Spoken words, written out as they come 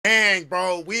Dang,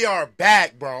 bro, we are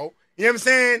back, bro. You know what I'm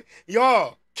saying?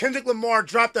 Y'all, Kendrick Lamar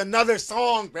dropped another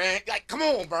song, man. Like, come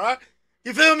on, bro.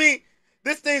 You feel me?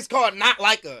 This thing's called Not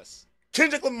Like Us.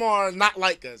 Kendrick Lamar is Not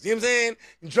Like Us. You know what I'm saying?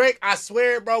 Drake, I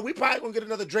swear, bro, we probably gonna get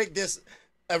another Drake diss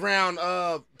around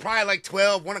probably like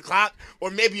 12, 1 o'clock,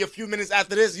 or maybe a few minutes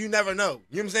after this. You never know.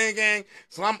 You know what I'm saying, gang?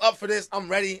 So I'm up for this. I'm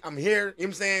ready. I'm here. You know what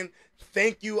I'm saying?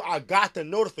 Thank you. I got the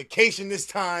notification this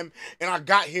time, and I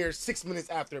got here 6 minutes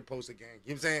after it posted, gang. You know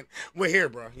what I'm saying? We're here,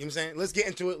 bro. You know what I'm saying? Let's get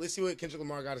into it. Let's see what Kendrick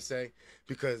Lamar got to say,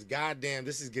 because goddamn,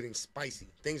 this is getting spicy.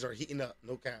 Things are heating up.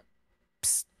 No cap.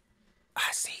 Psst.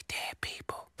 I see dead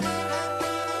people.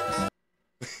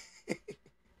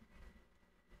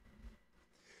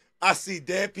 I see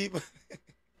dead people.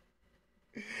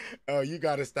 Oh, you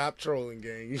gotta stop trolling,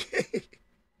 gang.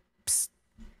 Psst.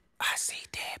 I see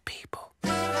dead people.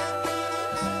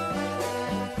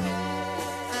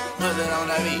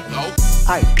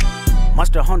 Hey,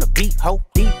 monster on the beat, ho,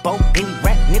 Debo, any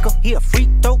rap nigga, he a freak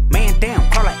though. Man down,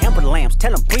 call her Amber Lambs,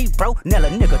 tell him breathe, bro. Nail a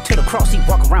nigga to the cross, he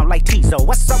walk around like Tizo.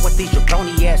 What's up with these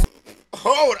jabroni ass?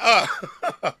 Hold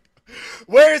up.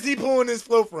 Where is he pulling this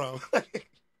flow from?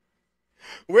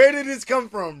 Where did this come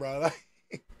from, bro?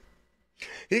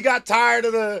 He got tired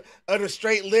of the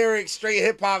straight lyrics, straight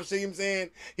hip hop shit. You know what I'm saying?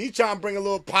 He trying to bring a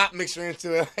little pop mixture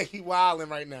into it. He wilding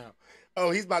right now. Oh,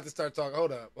 he's about to start talking.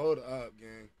 Hold up,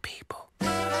 gang. People.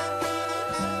 Hold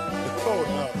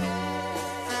up.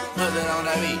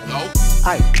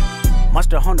 Hey,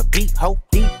 monster on the beat, ho,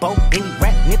 Debo, any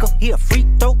rap nigga, he a freak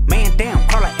though. Man down,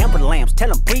 call her Amber Lambs,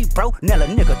 tell him breathe, bro. Nail a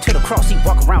nigga to the cross, he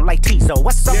walk around like Tizo.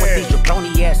 What's up with these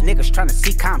jabroni ass niggas trying to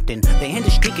see Compton? The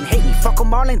industry can hate me, fuck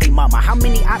them all and they mama. How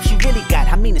many options you really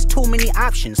got? I mean, it's too many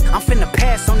options. I'm finna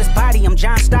pass on this body, I'm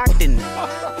John Stockton.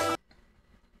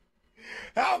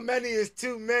 How many is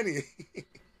too many?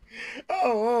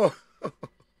 Oh.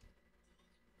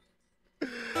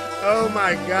 Oh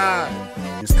my God.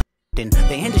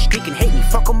 The industry can hate me,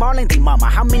 fuck them all and they mama.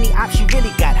 How many options you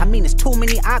really got? I mean, it's too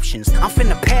many options. I'm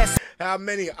finna pass. How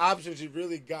many options you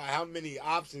really got? How many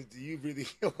options do you really...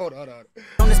 Hold on.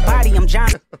 On this body, I'm John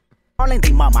all and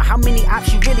they mama. How many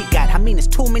options you really got? I mean, it's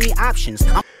too many options.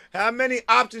 How many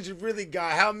options you really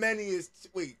got? How many is...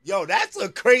 Wait, yo, that's a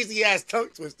crazy-ass tongue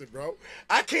twister, bro.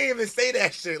 I can't even say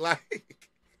that shit, like...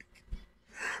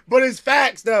 But it's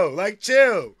facts, though. Like,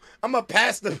 chill. I'm going to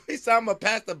pass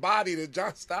the body to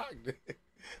John Stockton.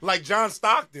 Like John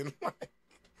Stockton.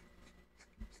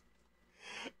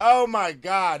 Oh, my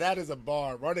God. That is a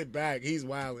bar. Run it back. He's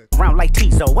wildin'. Around like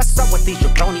Tizo. What's up with these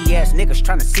jabroni ass niggas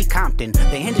trying to see Compton?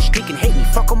 The industry can hate me,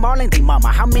 fuck them all and they mama.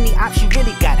 How many options you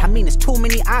really got? I mean, it's too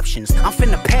many options. I'm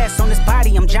finna pass on this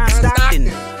body. I'm John Stockton.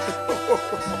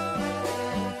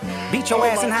 Beat your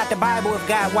ass and hide the Bible if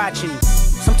God watching.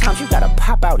 Sometimes you gotta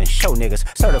pop out and show niggas.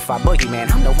 Certified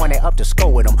boogeyman, I'm the one that up to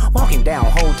score with him. Walk him down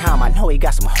whole time, I know he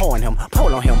got some hoe in him.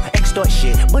 Pull on him, extort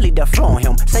shit, bully the flow on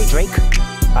him. Say Drake,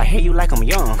 I hear you like I'm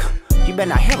young. You better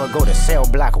not ever go to cell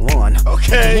block 1.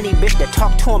 Okay. Any bitch that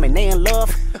talk to him and they in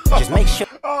love, just make sure.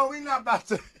 Oh, we not about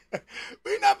to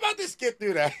skip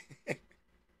through that.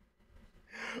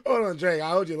 Hold on, Drake, I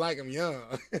heard you like him young.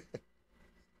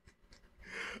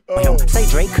 Oh. Say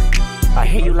Drake, I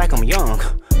hear you like I'm young.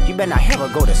 You better not ever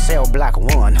go to cell block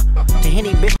 1. To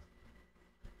any bitch.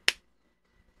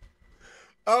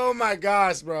 Oh my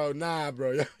gosh, bro. Nah,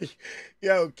 bro.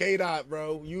 Yo, K-Dot,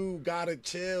 bro. You gotta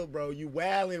chill, bro. You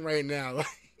wilding right now.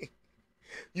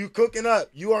 You cooking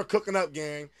up. You are cooking up,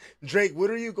 gang. Drake,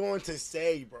 what are you going to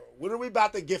say, bro? What are we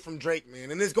about to get from Drake, man?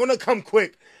 And it's going to come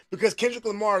quick because Kendrick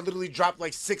Lamar literally dropped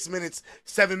like 6 minutes,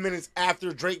 7 minutes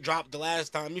after Drake dropped the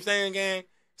last time. You saying, gang?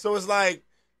 So it's like,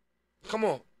 come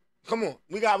on.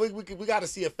 We got to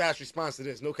see a fast response to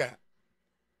this. No cap.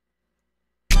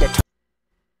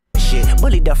 Shit,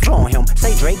 bully the flow on him.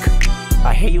 Say Drake,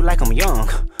 I hear you like I'm young.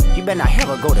 You better not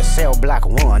ever go to cell block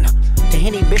 1. To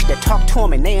any bitch that talk to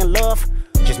him and they in love,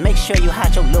 just make sure you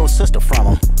hide your little sister from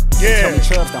him. Yeah. Tell me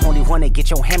Chubb's the only one that get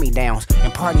your hand-me-downs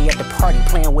and party at the party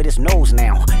playing with his nose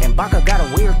now. And Baka got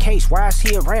a weird case. Why is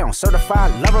he around?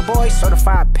 Certified lover boys,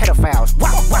 certified pedophiles.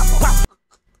 Wow, wow, wow.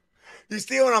 You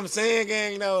see what I'm saying,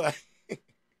 gang? You know, like,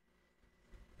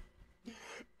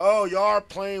 oh, y'all are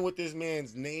playing with this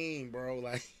man's name, bro.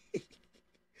 Like,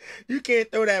 you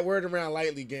can't throw that word around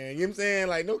lightly, gang. You know what I'm saying?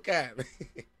 Like, no cap.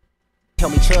 Tell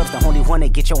me Chubb's the only one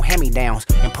that get your hand-me-downs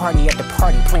and party at the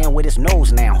party playing with his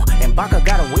nose now. And Baka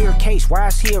got a weird case. Why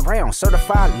is he around?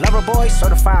 Certified lover boys,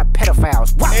 certified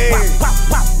pedophiles. Wow, hey.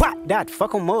 Wow. That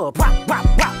fuck him up. Wow.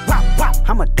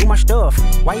 I'ma do my stuff.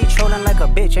 Why you trolling like a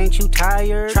bitch? Ain't you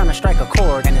tired? Trying to strike a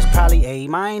chord and it's probably A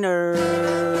minor.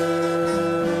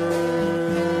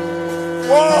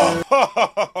 Whoa!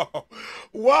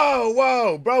 Whoa,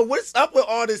 whoa, bro! What's up with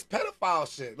all this pedophile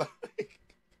shit? Like,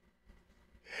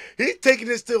 he's taking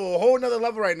this to a whole nother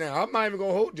level right now. I'm not even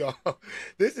gonna hold y'all.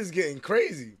 This is getting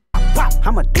crazy.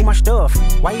 I'ma do my stuff.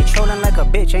 Why you trolling like a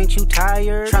bitch? Ain't you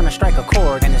tired? Trying to strike a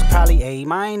chord, and it's probably A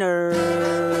minor.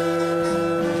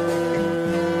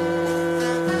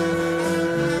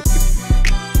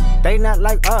 They not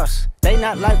like us. They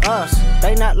not like us.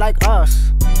 They not like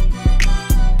us.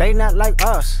 They not like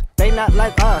us. They not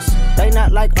like us. They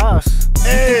not like us.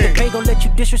 Hey. You think the pay gon' let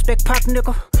you disrespect Pop,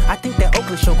 nigga? I think that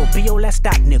Oakland show gon' be your last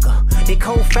stop, nigga. They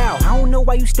cold foul. I don't know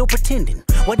why you still pretending.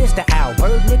 What is the owl?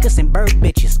 Bird niggas and bird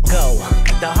bitches. Go.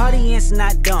 The audience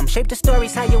not dumb. Shape the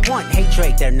stories how you want. Hey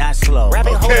Drake, they're not slow.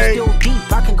 Rabbit hole still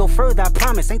deep. I can go further, I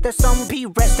promise. Ain't there some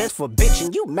P-rest that's for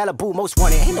bitching? You Malibu most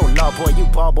wanted. Ain't no love boy, you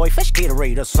ball boy. Fresh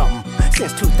Gatorade or something.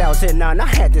 Since 2009, I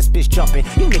had this bitch jumping.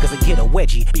 You niggas will get a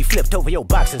wedgie. Be flipped over your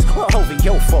boxes. Or over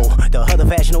your foe. The other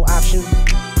vaginal option.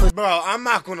 Bro, I'm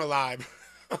not gonna lie.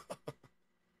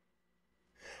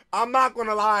 I'm not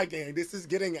gonna lie, gang. This is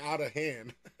getting out of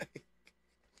hand.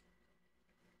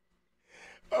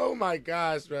 Oh my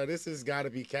gosh, bro. This has got to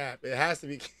be cap. It has to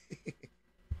be.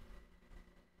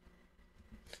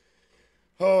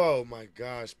 Oh my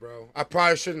gosh, bro. I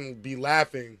probably shouldn't be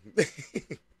laughing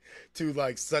to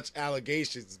like such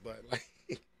allegations, but like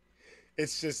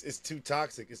it's too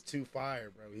toxic. It's too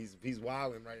fire, bro. He's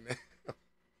wilding right now.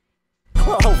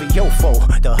 Over your foe,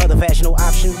 the other vaginal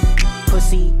option.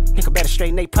 Pussy, nigga better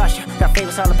straighten they posture. Got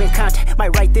favors all up in contact.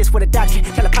 Might write this with a doctor.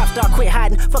 Tell a pop star quit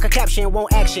hiding. Fuck a caption,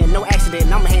 won't action. No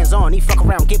accident, I'm hands on. He fuck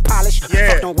around, get polished.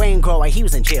 Yeah. Fuck on Wayne Grower, he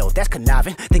was in jail. That's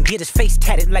conniving. Then get his face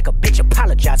tatted like a bitch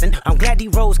apologizing. I'm glad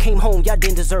D-Rose came home. Y'all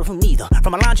didn't deserve him neither.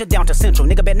 From Alondra down to Central,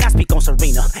 nigga better not speak on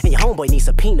Serena. And your homeboy needs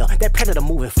subpoena. That predator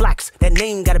moving flocks. That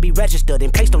name gotta be registered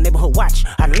and placed on neighborhood watch.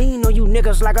 I lean on you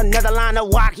niggas like another line of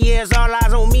walk. Yeah, it's all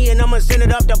eyes on me and I'ma send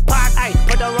it up the pot. Ay,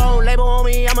 put the wrong label on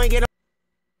me. I'ma get.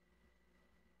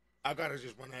 I gotta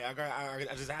just run that.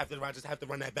 I just have to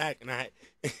run that back, and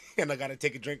I gotta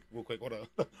take a drink real quick. Hold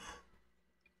up.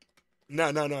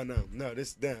 No. This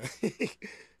is done.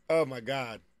 Oh my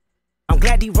god. I'm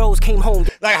glad D-Rose came home.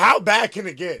 Like, how bad can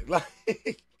it get? Like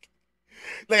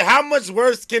how much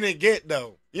worse can it get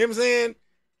though? You know what I'm saying?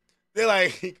 They're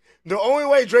like, the only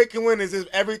way Drake can win is if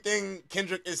everything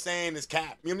Kendrick is saying is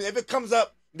cap. You know what I mean? If it comes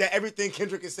up that everything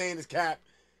Kendrick is saying is cap,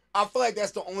 I feel like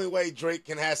that's the only way Drake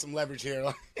can have some leverage here.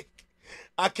 Like,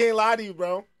 I can't lie to you,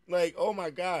 bro. Like, oh my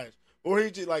gosh. Or he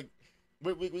just like,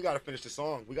 we gotta finish the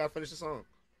song. We gotta finish the song.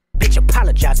 Bitch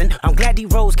apologizing. I'm glad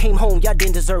D-Rose came home. Y'all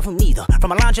didn't deserve him neither.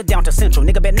 From Alondra down to Central,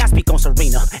 nigga better not speak on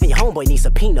Serena. And your homeboy needs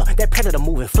subpoena. That predator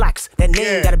moving flocks. That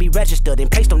name gotta be registered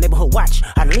and placed on neighborhood watch.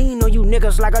 I lean on you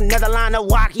niggas like another line of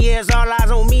walk. Yeah, it's all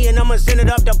eyes on me and I'ma send it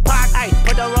up the pot. Ay,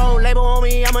 put the wrong label on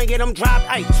me, I'ma get them dropped.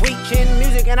 Ay, sweet chin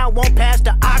music and I won't pass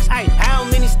the ox. Ay, how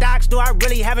many stocks do I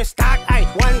really have in stock? Ay,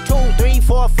 1, 2, 3,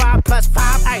 4, 5 plus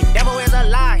 5. Ay, devil is a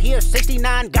lie. Here's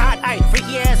 69 God. Ay,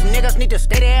 freaky ass niggas need to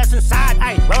stay their ass inside.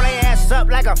 Ay, roll their ass up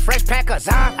like a fresh pack of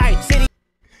Zod. Ay, city.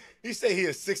 You say he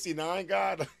is 69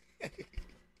 God?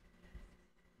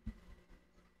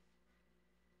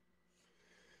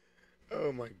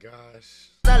 Oh my gosh.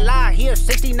 A lie, here's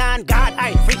 69 God.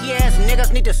 Ay, freaky ass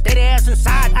niggas need to stay their ass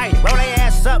inside. Ay, roll their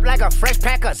ass up like a fresh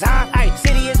pack of Zod. Ay,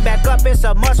 city is back up, it's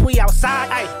a must, we outside.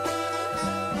 Ay.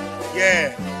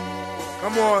 Yeah.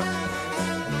 Come on.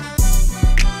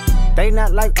 They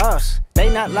not like us.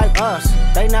 They not like us.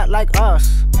 They not like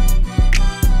us.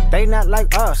 They not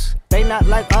like us. They not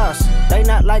like us. They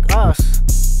not like us.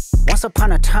 Once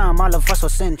upon a time, all of us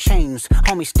was in chains.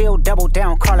 Homie still double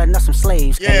down, calling us some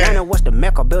slaves. Yeah. Atlanta was the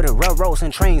mecca, building railroads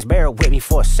and trains. Bear with me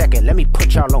for a second, let me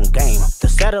put y'all on game. The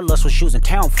settlers was using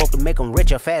town folk to make them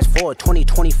richer. Fast forward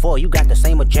 2024, you got the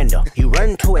same agenda. You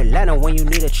run to Atlanta when you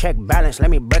need a check balance. Let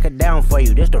me break it down for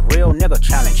you, this the real nigga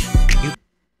challenge. You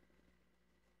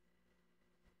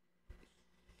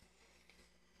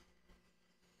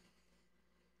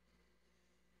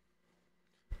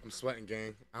I'm sweating,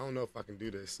 gang. I don't know if I can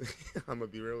do this. I'm gonna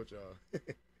be real with y'all.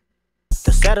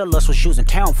 The settlers was using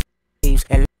town slaves.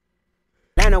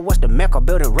 Atlanta was the mecca,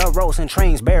 building railroads and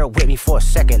trains. Bear with me for a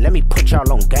second, let me put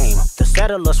y'all on game. The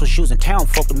settlers was using town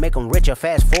folk to make them richer.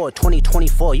 Fast forward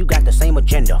 2024, you got the same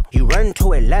agenda. You run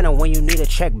to Atlanta when you need a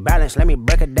check balance. Let me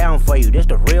break it down for you, this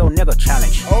the real nigga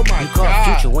challenge. Oh my you called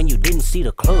God. Future when you didn't see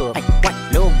the club. Hey,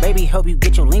 what, little baby help you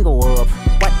get your lingo up.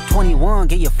 What, 21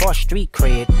 get your first street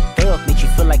cred. Thug make you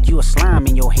feel like you a slime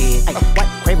in your head. Hey, what,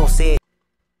 Quavo said.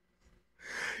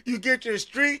 You get your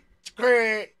street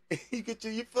cred. You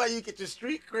feel like you get your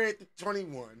street cred to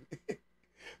 21.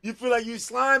 You feel like you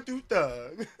slime through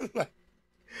thug. Like,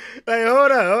 Like,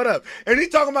 hold up. And he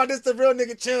talking about this the real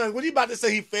nigga challenge. What he about to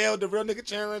say? He failed the real nigga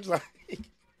challenge? Like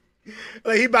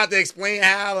he about to explain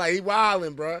how? Like he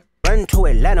wildin', bro. Run to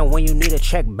Atlanta when you need a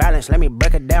check balance. Let me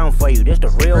break it down for you. This the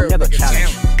real nigga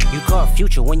challenge. You caught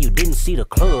Future when you didn't see the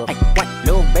club. Hey, what?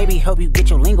 Little baby help you get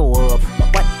your lingo up.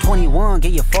 What? 21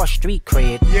 get your first street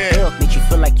cred. Yeah. Help make you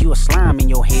feel like you a slime in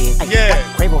your head. Hey, yeah.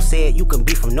 What? Quavo said you can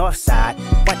be from North Side.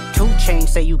 What? 2 Chainz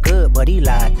say you good, but he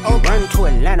lied. You run to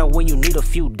Atlanta when you need a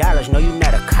few dollars. No, you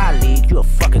not a colleague, you a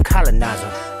fucking colonizer.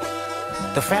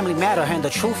 The family matter and the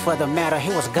truth of the matter.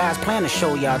 Here was God's plan to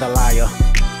show y'all the liar.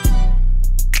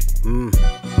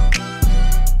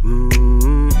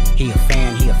 He a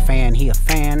fan, he a fan, he a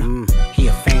fan. He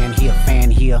a fan, he a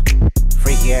fan, he a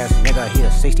freaky ass nigga, he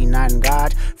a 69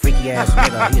 God. Freaky ass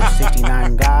nigga, he a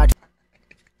 69 God.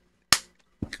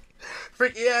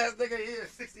 Freaky ass nigga, he a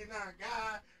 69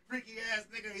 God. Freaky ass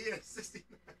nigga, he a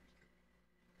 69.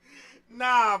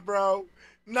 Nah,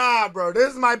 bro.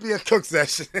 This might be a cook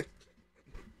session.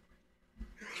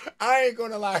 I ain't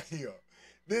gonna lie to you.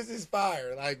 This is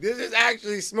fire. Like, this is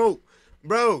actually smoke.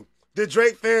 Bro, the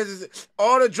Drake fans is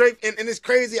all the Drake, and it's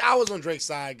crazy. I was on Drake's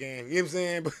side game. You know what I'm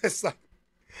saying? But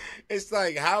it's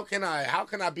like, how can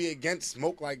I be against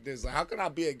smoke like this? Like, how can I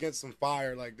be against some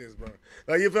fire like this, bro?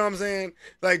 Like, you feel what I'm saying?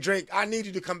 Like, Drake, I need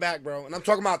you to come back, bro. And I'm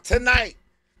talking about tonight,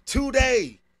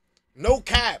 today. No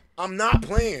cap. I'm not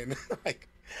playing. Like,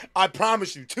 I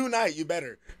promise you, tonight, you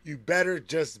better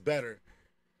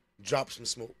drop some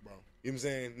smoke, bro. You know what I'm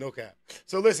saying? No cap.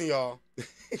 So listen, y'all.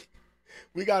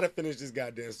 We got to finish this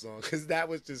goddamn song because that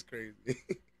was just crazy.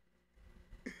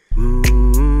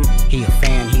 He a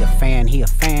fan, he a fan, he a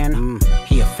fan.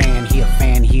 He a fan, he a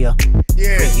fan, he a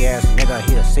freaky ass nigga,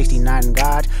 he a 69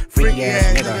 God. Freaky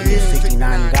ass nigga, he a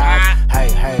 69 God.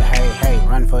 Hey,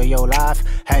 run for your life.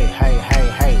 Hey,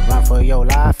 run for your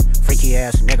life. Freaky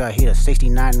ass nigga, he a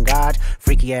 69 God.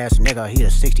 Freaky ass nigga, he a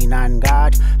 69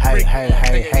 God.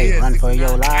 Hey, run for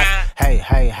your life. Hey,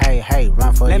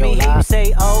 run for your life. Let me hear you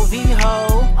say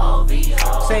OV-ho.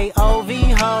 Say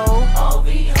OV-ho.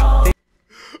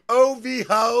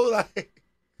 OV-ho, like,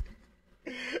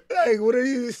 what are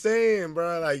you saying,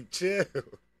 bro? Like, chill.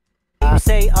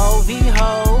 Say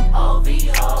OV-ho.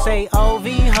 Say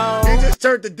OV-ho. He just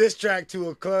turned the diss track to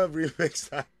a club remix.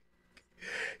 Like,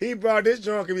 he brought this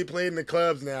joint can be played in the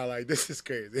clubs now. Like, this is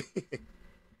crazy.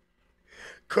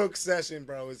 Cook session,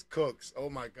 bro. It's Cooks. Oh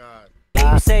my God.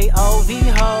 Say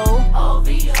OV-ho.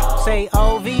 Say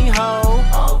OV-ho.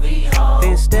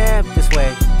 Then step this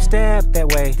way. Step that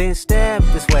way. Then step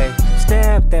this way.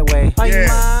 Step that way. Are you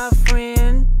my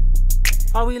friend?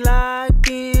 Are we locked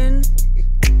in?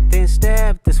 Then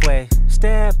step this way.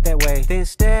 Step that way. Then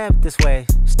step this way.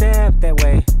 Step that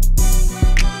way.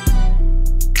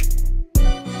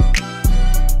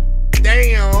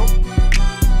 Damn.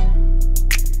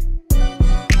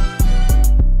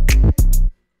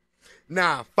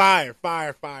 Nah, fire.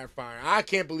 I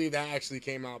can't believe that actually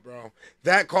came out, bro.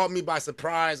 That caught me by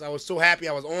surprise. I was so happy.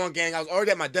 I was on, gang. I was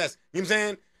already at my desk. You know what I'm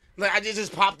saying? Like, I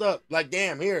just popped up. Like,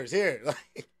 damn, it's here.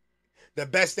 Like, the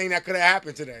best thing that could have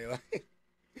happened today. Like,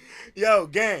 yo,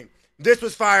 gang, this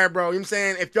was fire, bro. You know what I'm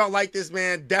saying? If y'all like this,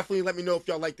 man, definitely let me know if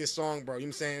y'all like this song, bro. You know what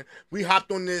I'm saying? We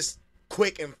hopped on this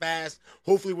quick and fast.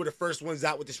 Hopefully we're the first ones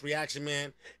out with this reaction,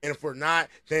 man. And if we're not,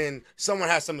 then someone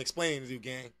has some explaining to do,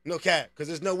 gang. No cap. Because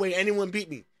there's no way anyone beat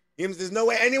me. You know, there's no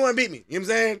way anyone beat me. You know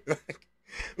what I'm saying?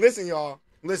 Listen, y'all.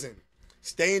 Listen.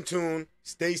 Stay in tune.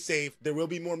 Stay safe. There will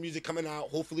be more music coming out.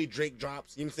 Hopefully Drake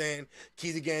drops. You know what I'm saying?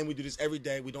 Keys again. We do this every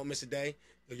day. We don't miss a day.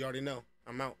 You already know.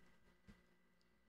 I'm out.